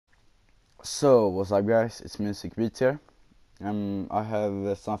So, what's up guys, it's Music Beat here. I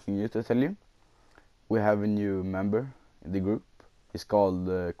have something new to tell you. We have a new member in the group. He's called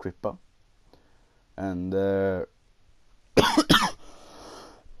Crippa. And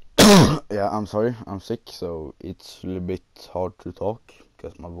yeah, I'm sorry, I'm sick, so it's a little bit hard to talk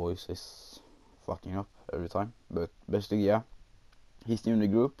because my voice is fucking up every time. But basically, yeah, he's new in the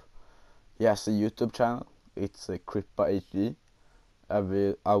group. He has a YouTube channel. It's Crippa HD. I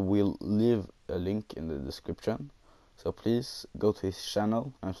will leave a link in the description, so please go to his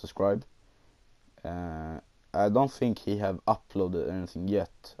channel and subscribe. I don't think he have uploaded anything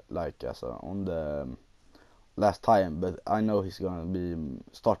yet, like on the last time, but I know he's gonna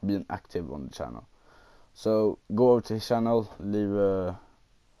start being active on the channel. So go over to his channel, leave a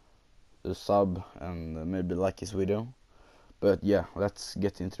sub, and maybe like his video. But yeah, let's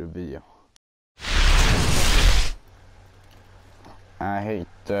get into the video. I hate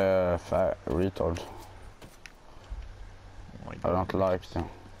fat retard. Oh I don't like them.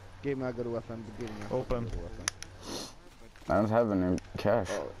 Give me a good weapon. Give me a Open. good weapon. I don't have any cash.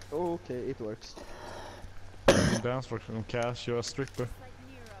 Oh, okay, it works. Dance for some cash, you're a stripper.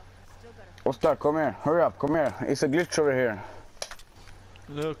 Oscar, come here. Hurry up, come here. It's a glitch over here.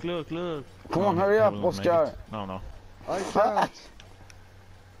 Look. Come on, hurry up, Oscar. No. I can't.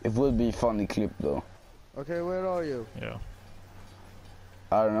 It would be a funny clip though. Okay, where are you? Yeah.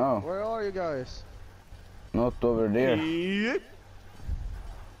 I don't know. Where are you guys? Not over there. Yep.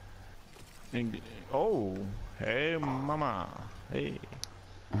 Oh, hey mama. Hey.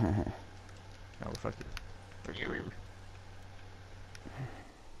 Oh, fuck it.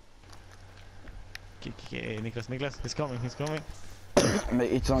 Niklas, he's coming.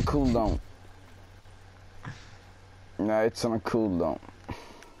 It's on cooldown. No, it's on a cooldown.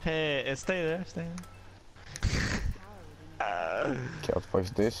 Hey, stay there. Okay, what the fuck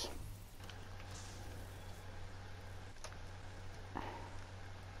is this?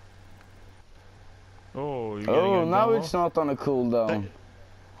 Oh, you Oh, now it's not on a cooldown.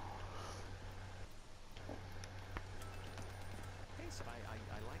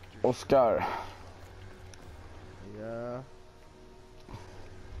 Oscar. Yeah.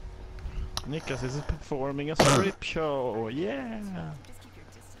 Niklas is performing a strip show. Yeah.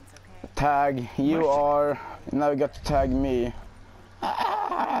 Tag, you are. Now you got to tag me.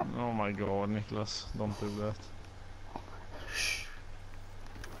 Oh my god, Niklas, don't do that.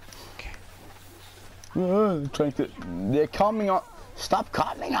 Trying to. They're coming on. Stop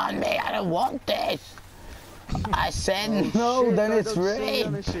coming on me! I don't want this. I said no. Shit, Then I it's don't see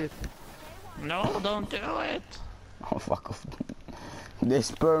any rape. shit. No, don't do it. Oh fuck off! They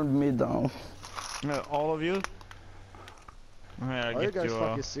spurned me down. No, all of you. Here, Are you guys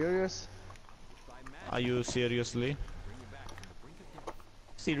fucking serious? Are you seriously?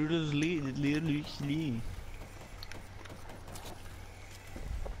 Seriously.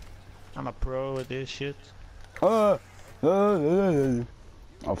 I'm a pro at this shit. Oh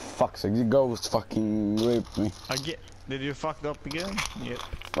fuck's sake! The ghost fucking raped me. Did you fuck up again? Yep.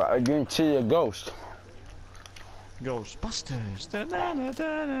 I didn't see a ghost. Ghostbusters.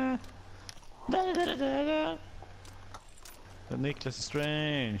 The Niklas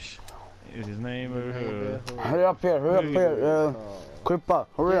Strange is his name over here. Hurry up here! Crippa,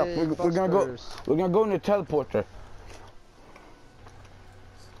 hurry up! Yay, We're gonna go. We're gonna go in the teleporter.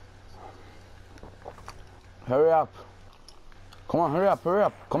 Hurry up! Come on, hurry up!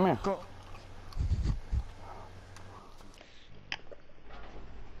 Come here. Go.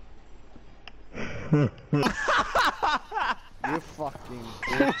 You fucking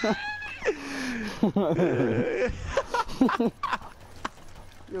bitch.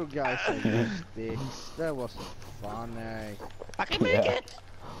 You guys are just dicks. That wasn't funny. I can make it.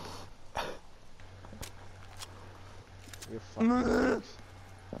 You fucking dicks.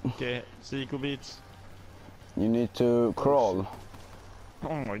 Okay, Seiko beats. You need to crawl.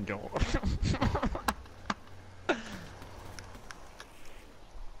 Oh my god.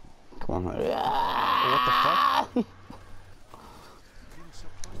 Come on, hurry up. What the fuck?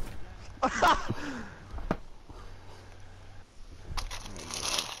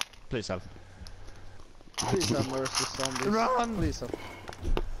 Please help. Please have mercy, zombies. Run!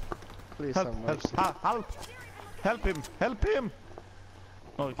 Please have mercy. Help him!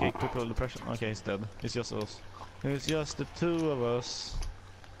 Okay, critical depression. Okay, he's dead. It's just us. It's just the two of us.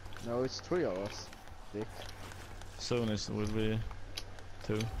 No, it's 3 of us. Dick. Soon it will be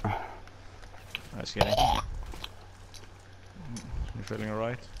 2. Just kidding. You feeling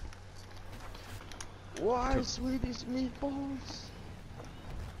alright? Why Swedish meatballs?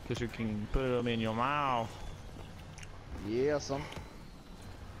 Because you can put them in your mouth. Yeah, some.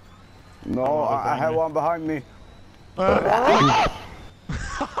 No, Oh, I have behind me. one behind me.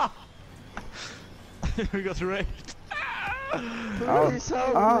 We got raped. Please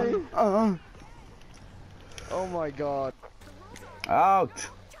help me! Oh my god. Ouch.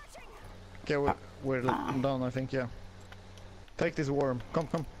 Okay, we're down, I think, yeah. Take this worm. Come.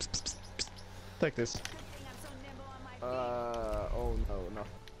 Psst, psst, psst, psst. Take this. Oh no, no.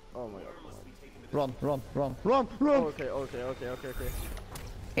 Oh my god. Run. Oh, okay.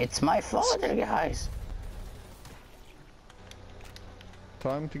 It's my father, guys.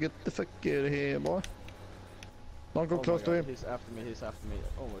 Time to get the fuck out of here, boy. Don't go Oh close my to god, him. He's after me.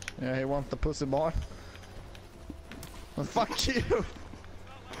 Oh my shit. Yeah, he wants the pussy, boy. Oh, fuck you.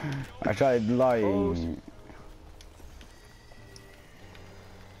 I tried lying.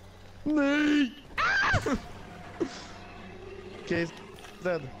 Nee! Okay, he's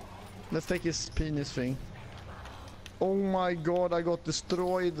dead. Let's take his penis thing. Oh my god, I got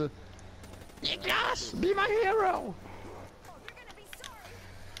destroyed. Niklas, be my hero!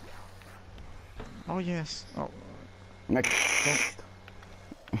 Oh yes. Oh. Next.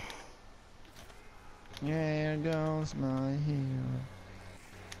 There goes my hero.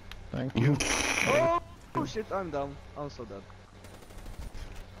 Thank you. Oh shit, I'm down. I'm so dead.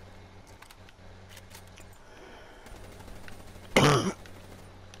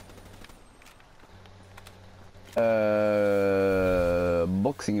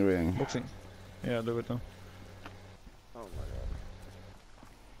 Boxing ring. Boxing. Yeah, do it now. Oh my god.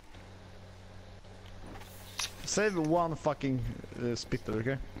 Save one fucking spitter,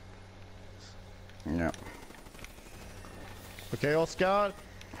 okay? Yeah. Okay, Oscar.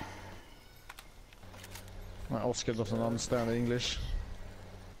 Well, Oscar doesn't understand English.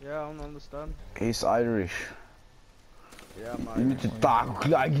 Yeah, I don't understand. He's Irish. Yeah, You need to my. talk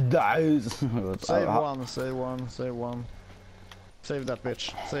like that. Save one. Save that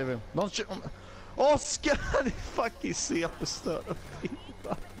bitch. Save him. Don't shoot him. Oscar! Din fucking CP-störd.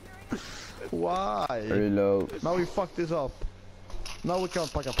 Why? Reload. Now we fucked this up. Now we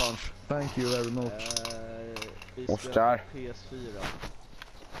can't pack a punch. Thank you very much. Vi Oscar. spelar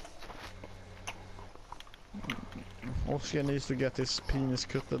PS4. Oscar needs to get his penis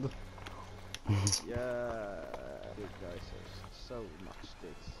cutted. Yeah, you guys are so much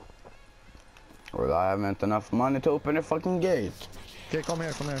dicks. Well, I haven't enough money to open the fucking gate. Okay, come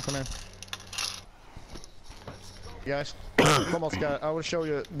here. Guys, come Oscar, I will show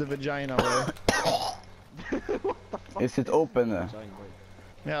you the vagina way. Is it open there?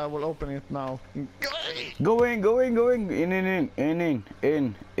 Yeah, I will open it now. Going.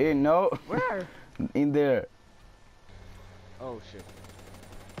 In. No. Where? In there. Oh shit.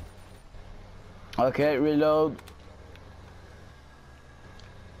 Okay, reload.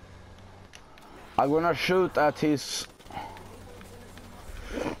 I'm gonna shoot at his.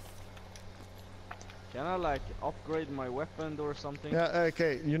 Can I like upgrade my weapon or something? Yeah,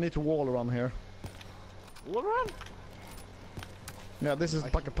 okay, you need to wall around here. Wall run? Yeah, this is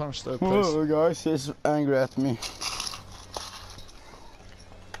pack a punch place. Oh, guys, he's angry at me.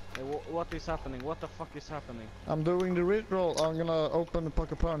 Hey, what is happening? What the fuck is happening? I'm doing the reroll. I'm gonna open the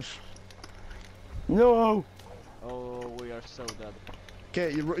pack a punch. No. Oh, we are so dead.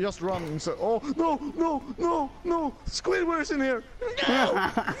 Okay, you just run. So, oh no! Squidward's in here. No!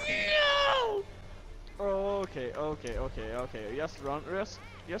 No! Oh, okay.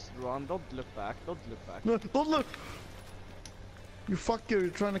 Just run. Don't look back. No, don't look! You fucker, you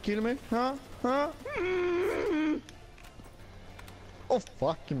trying to kill me? Huh? Oh,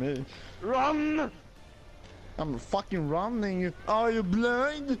 fuck me. Run! I'm fucking running. Are you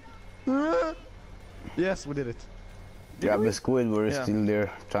blind? Huh? Yes, we did it. Yeah, the Squidward is Yeah. still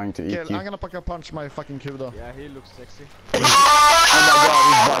there, trying to eat Yeah, you. I'm gonna pack a punch my fucking Kuda. Yeah, he looks sexy. Oh my god,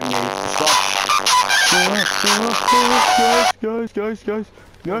 he's bugging me. Stop.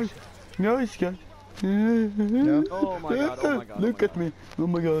 Guys. Yeah. Oh my god. Look at me. Oh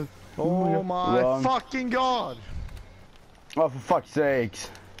my god. Oh my Run. fucking god! Oh, for fuck's sakes.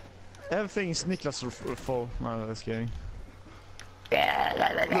 Everything's Niklas' fault. No, that's kidding.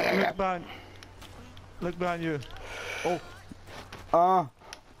 Look behind. Look behind you. Oh.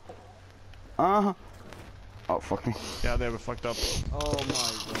 Oh, fuck me. Yeah, they were fucked up. Oh my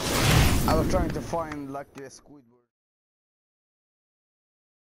god. I was trying to find like a Squidward.